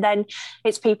content. So then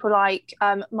it's people like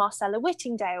Marcella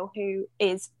Whittingdale, who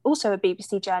is also a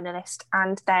BBC journalist.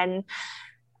 And then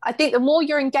I think the more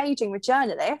you're engaging with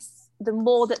journalists, the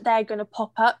more that they're going to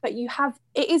pop up. But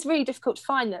it is really difficult to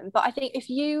find them. But I think if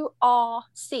you are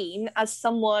seen as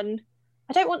someone,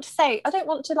 I don't want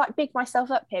to like big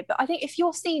myself up here, but I think if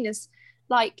you're seen as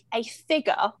like a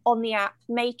figure on the app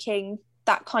making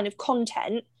that kind of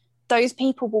content, those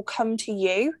people will come to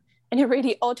you in a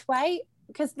really odd way,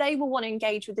 because they will want to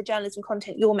engage with the journalism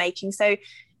content you're making. So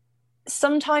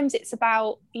sometimes it's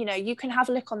about, you can have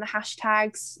a look on the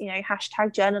hashtags,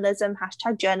 hashtag journalism,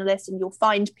 hashtag journalists, and you'll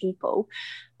find people.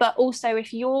 But also,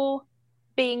 if you're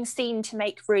being seen to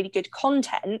make really good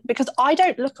content, because I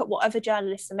don't look at what other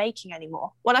journalists are making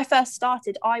anymore. When I first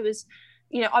started, I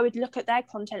would look at their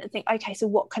content and think, okay, so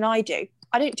what can I do?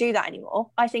 I don't do that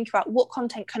anymore. I think about what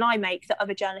content can I make that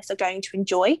other journalists are going to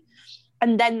enjoy.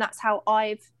 And then that's how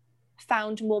I've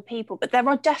found more people. But there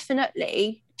are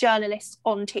definitely journalists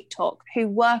on TikTok who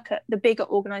work at the bigger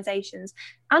organizations.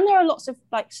 And there are lots of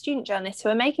like student journalists who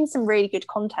are making some really good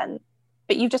content,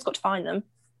 but you've just got to find them.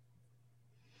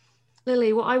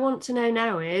 Lily, what I want to know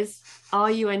now is,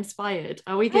 are you inspired?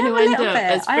 Are we going to end up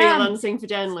as freelancing for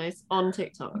journalists on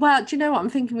TikTok? Well, do you know what? I'm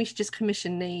thinking we should just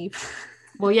commission Neve.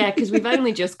 Well, yeah, because we've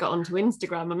only just got onto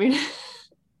Instagram. I mean,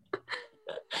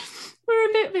 we're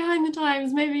a bit behind the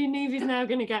times. Maybe Neve is now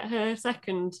going to get her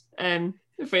second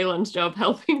freelance job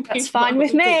helping people. That's fine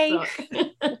with me.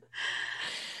 I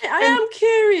am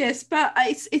curious, but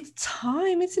it's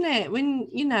time, isn't it? When,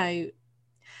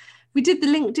 we did the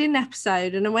LinkedIn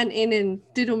episode and I went in and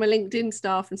did all my LinkedIn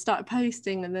stuff and started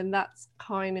posting, and then that's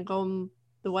kind of gone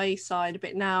the wayside a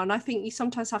bit now. And I think you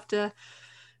sometimes have to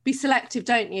be selective,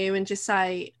 don't you? And just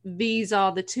say, these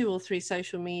are the 2 or 3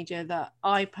 social media that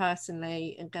I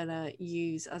personally am going to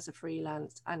use as a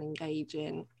freelance and engage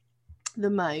in the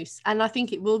most. And I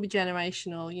think it will be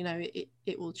generational,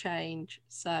 it will change.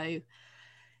 So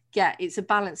yeah, it's a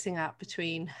balancing act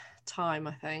between time,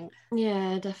 I think.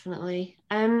 Yeah, definitely.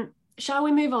 Shall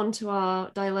we move on to our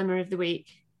dilemma of the week?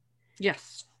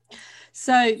 Yes.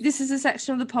 So this is a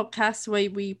section of the podcast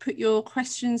where we put your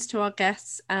questions to our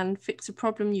guests and fix a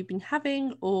problem you've been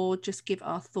having, or just give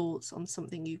our thoughts on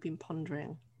something you've been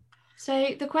pondering.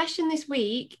 So the question this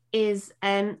week is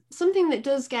something that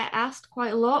does get asked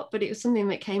quite a lot, but it was something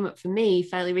that came up for me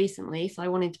fairly recently, so I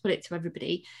wanted to put it to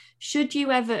everybody. Should you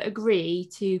ever agree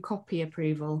to copy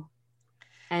approval?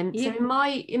 So in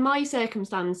my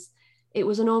circumstance, it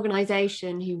was an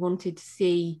organisation who wanted to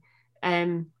see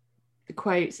the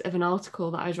quotes of an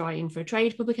article that I was writing for a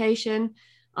trade publication,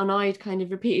 and I'd kind of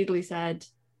repeatedly said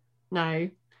no.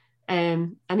 I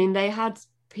mean, they had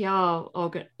PR,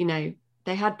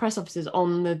 they had press officers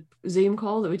on the Zoom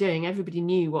call that we're doing. Everybody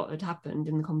knew what had happened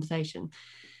in the conversation.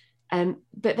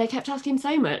 But they kept asking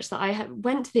so much that I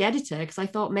went to the editor because I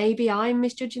thought maybe I'm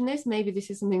misjudging this. Maybe this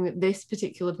is something that this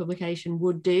particular publication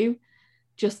would do,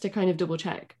 just to kind of double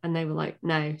check. And they were like,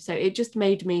 no. So it just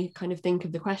made me kind of think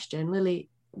of the question. Lily,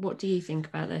 what do you think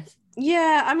about this?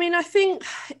 Yeah, I mean, I think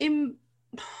in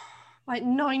like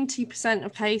 90%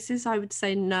 of cases, I would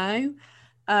say no.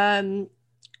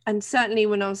 And certainly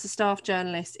when I was a staff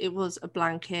journalist, it was a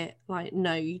blanket, like,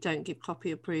 no, you don't give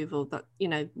copy approval. That,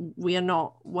 we are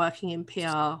not working in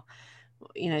PR.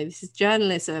 This is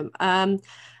journalism.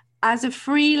 As a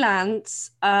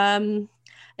freelance,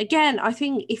 again, I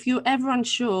think if you're ever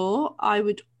unsure, I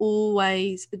would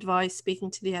always advise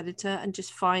speaking to the editor and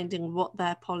just finding what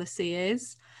their policy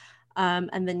is.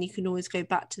 And then you can always go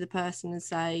back to the person and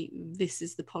say, this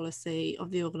is the policy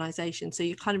of the organisation. So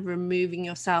you're kind of removing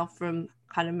yourself from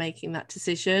kind of making that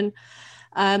decision.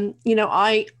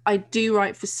 I do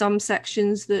write for some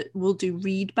sections that will do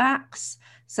readbacks.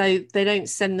 So they don't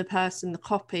send the person the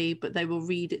copy, but they will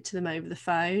read it to them over the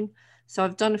phone. So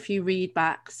I've done a few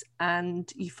readbacks,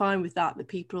 and you find with that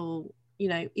people,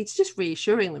 it's just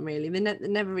reassuring them, really. They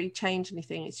never really change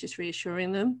anything. It's just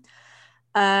reassuring them.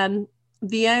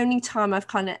 The only time I've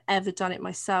kind of ever done it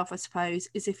myself, I suppose,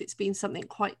 is if it's been something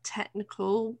quite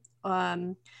technical,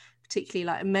 particularly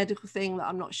like a medical thing that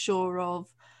I'm not sure of.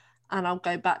 And I'll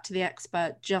go back to the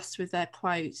expert just with their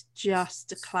quotes, just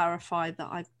to clarify that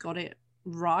I've got it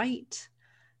right.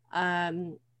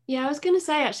 Yeah, I was going to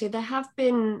say, actually, there have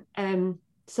been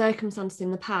circumstances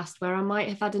in the past where I might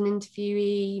have had an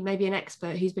interviewee, maybe an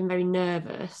expert, who's been very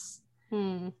nervous,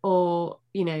 or,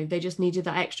 they just needed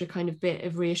that extra kind of bit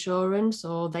of reassurance,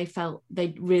 or they felt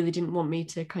they really didn't want me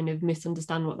to kind of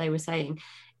misunderstand what they were saying.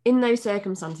 In those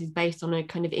circumstances, based on a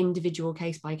kind of individual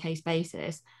case-by-case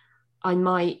basis, I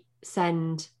might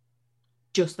send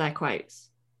just their quotes,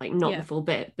 like not the full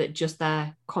bit, but just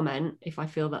their comment, if I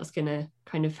feel that's going to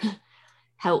kind of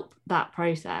help that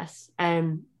process.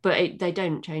 But they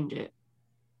don't change it.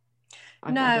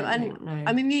 I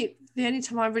mean, the only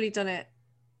time I've really done it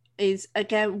is,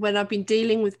 again, when I've been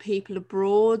dealing with people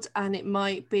abroad, and it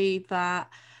might be that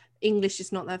English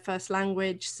is not their first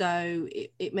language, so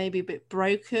it may be a bit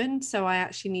broken. So I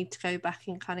actually need to go back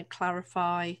and kind of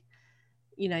clarify,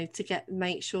 to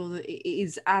make sure that it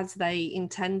is as they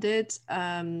intended,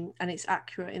 and it's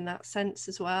accurate in that sense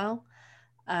as well.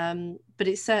 But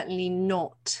it's certainly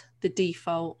not the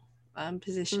default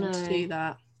position to do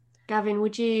that. Gavin,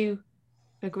 would you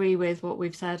agree with what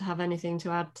we've said? Have anything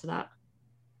to add to that?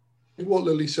 What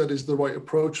Lily said is the right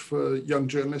approach for young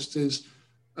journalists is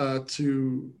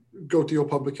to go to your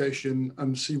publication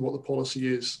and see what the policy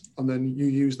is, and then you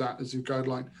use that as your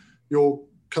guideline. Your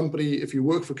company, if you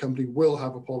work for a company, will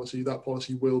have a policy. That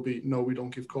policy will be, no, we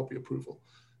don't give copy approval.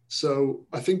 So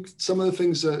I think some of the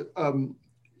things that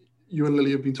you and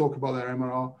Lily have been talking about there,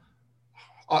 Emma,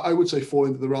 I would say fall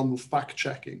into the realm of fact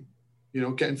checking,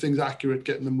 getting things accurate,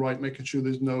 getting them right, making sure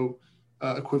there's no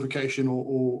equivocation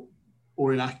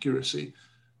or inaccuracy.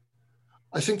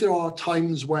 I think there are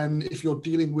times when, if you're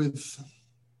dealing with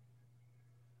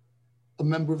a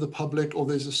member of the public, or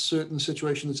there's a certain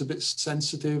situation that's a bit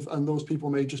sensitive, and those people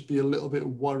may just be a little bit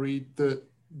worried that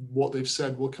what they've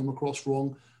said will come across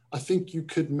wrong, I think you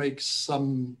could make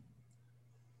some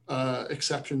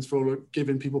exceptions for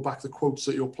giving people back the quotes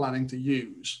that you're planning to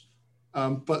use.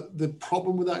 But the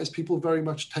problem with that is people very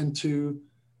much tend to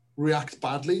react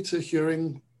badly to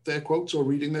hearing their quotes or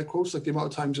reading their quotes. Like the amount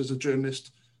of times as a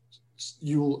journalist,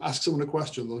 you'll ask someone a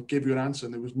question, they'll give you an answer,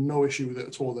 and there was no issue with it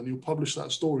at all. Then you'll publish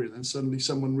that story, and then suddenly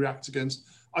someone reacts against,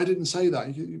 I didn't say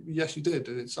that. Yes, you did.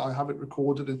 I have it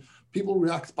recorded, and people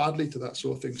react badly to that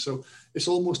sort of thing. So it's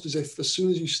almost as if as soon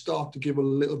as you start to give a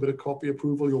little bit of copy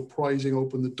approval, you're prizing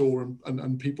open the door,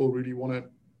 and people really want to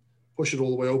push it all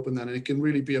the way open then. And it can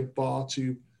really be a bar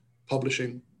to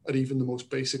publishing at even the most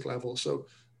basic level. So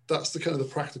that's the kind of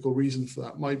the practical reason for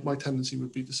that. My tendency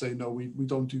would be to say, no, we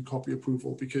don't do copy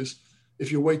approval, because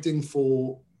if you're waiting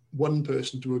for one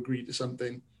person to agree to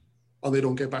something and they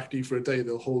don't get back to you for a day,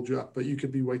 they'll hold you up. But you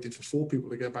could be waiting for 4 people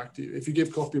to get back to you. If you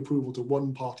give copy approval to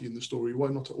one party in the story, why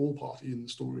not to all parties in the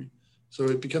story? So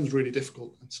it becomes really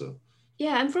difficult. And so,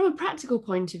 yeah, and from a practical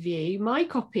point of view, my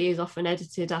copy is often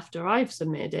edited after I've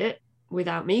submitted it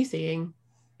without me seeing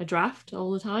a draft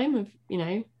all the time of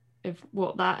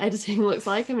what that editing looks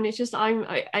like. I mean, it's just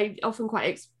I often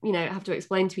quite have to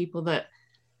explain to people that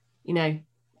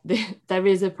there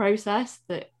is a process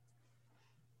that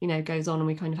goes on, and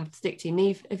we kind of have to stick to.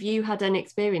 Neve, have you had any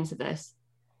experience of this?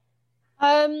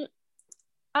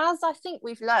 As I think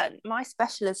we've learned, my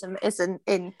specialism isn't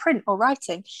in print or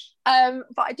writing,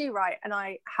 but I do write, and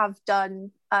I have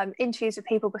done interviews with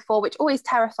people before, which always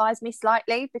terrifies me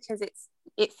slightly, because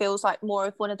it feels like more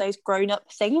of one of those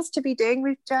grown-up things to be doing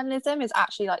with journalism, is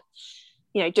actually like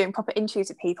doing proper interviews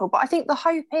with people. But I think the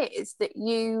hope is that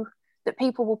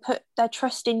people will put their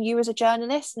trust in you as a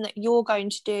journalist, and that you're going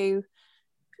to do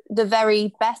the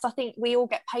very best. I think we all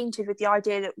get painted with the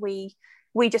idea that we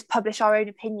just publish our own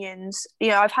opinions.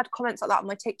 I've had comments like that on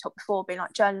my TikTok before, being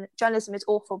like, journalism is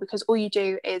awful because all you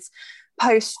do is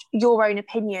post your own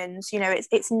opinions.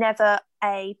 It's never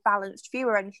a balanced view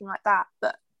or anything like that.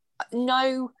 But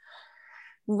no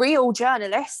real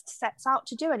journalist sets out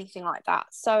to do anything like that.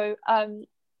 So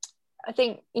I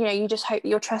think you just hope that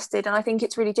you're trusted. And I think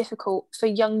it's really difficult for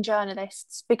young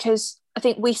journalists, because I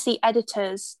think we see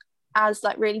editors as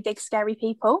like really big scary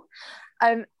people,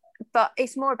 but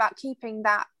it's more about keeping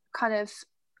that kind of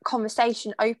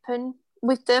conversation open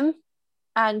with them,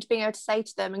 and being able to say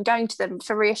to them and going to them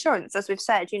for reassurance, as we've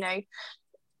said,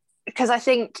 because I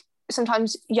think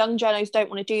sometimes young journalists don't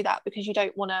want to do that, because you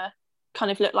don't want to kind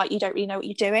of look like you don't really know what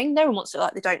you're doing. No one wants to look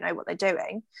like they don't know what they're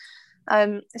doing,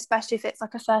 especially if it's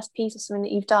like a first piece or something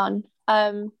that you've done.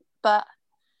 But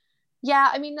yeah,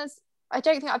 I mean, I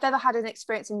don't think I've ever had an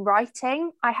experience in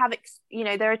writing. I have,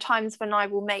 there are times when I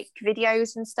will make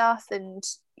videos and stuff, and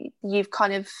you've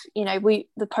kind of,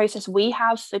 the process we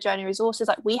have for Journey Resources,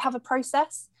 like we have a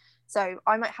process. So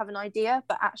I might have an idea,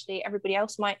 but actually everybody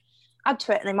else might add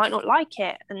to it and they might not like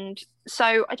it. And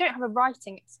so I don't have a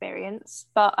writing experience,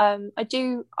 but I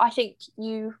think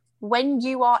when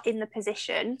you are in the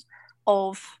position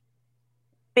of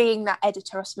being that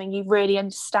editor or something, you really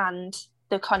understand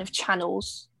the kind of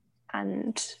channels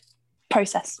and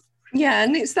process. Yeah,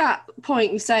 and it's that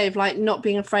point you say of like not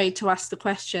being afraid to ask the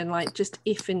question, like just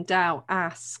if in doubt,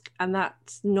 ask. And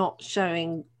that's not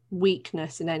showing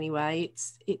weakness in any way.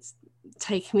 It's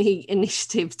taking the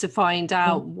initiative to find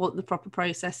out what the proper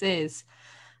process is.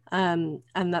 And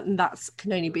that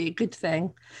can only be a good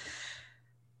thing.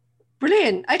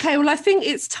 Brilliant. Okay, well, I think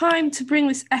it's time to bring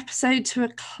this episode to a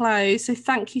close. So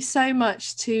thank you so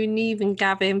much to Neve and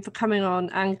Gavin for coming on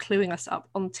and cluing us up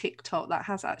on TikTok. That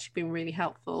has actually been really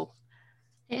helpful.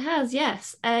 It has,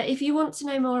 yes. If you want to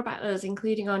know more about us,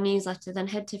 including our newsletter, then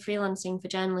head to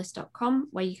freelancingforjournalists.com,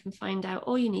 where you can find out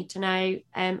all you need to know,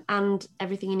 and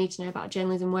everything you need to know about a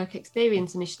journalism work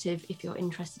experience initiative if you're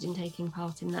interested in taking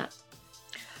part in that.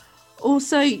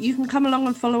 Also, you can come along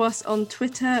and follow us on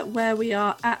Twitter, where we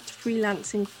are at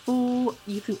Freelancing4.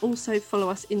 You can also follow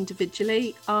us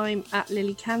individually. I'm at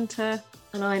Lily Cantor.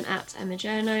 And I'm at Emma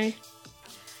Journo.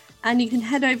 And you can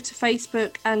head over to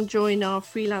Facebook and join our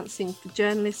Freelancing for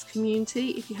Journalists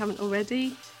community if you haven't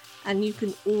already. And you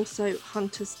can also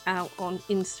hunt us out on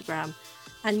Instagram.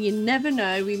 And you never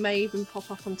know, we may even pop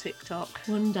up on TikTok.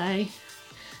 One day.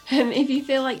 If you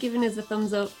feel like giving us a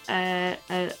thumbs up, a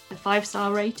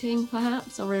 5-star rating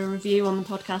perhaps, or a review on the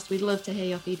podcast, we'd love to hear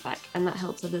your feedback, and that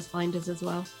helps others find us as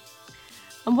well.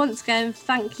 And once again,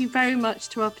 thank you very much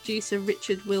to our producer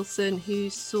Richard Wilson, who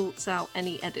sorts out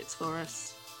any edits for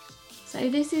us. So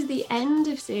this is the end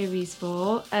of Series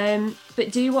 4,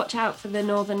 but do watch out for the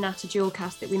Northern Natter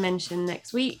Dualcast that we mentioned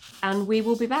next week, and we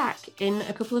will be back in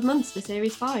a couple of months for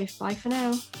Series 5. Bye for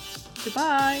now.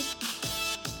 Goodbye.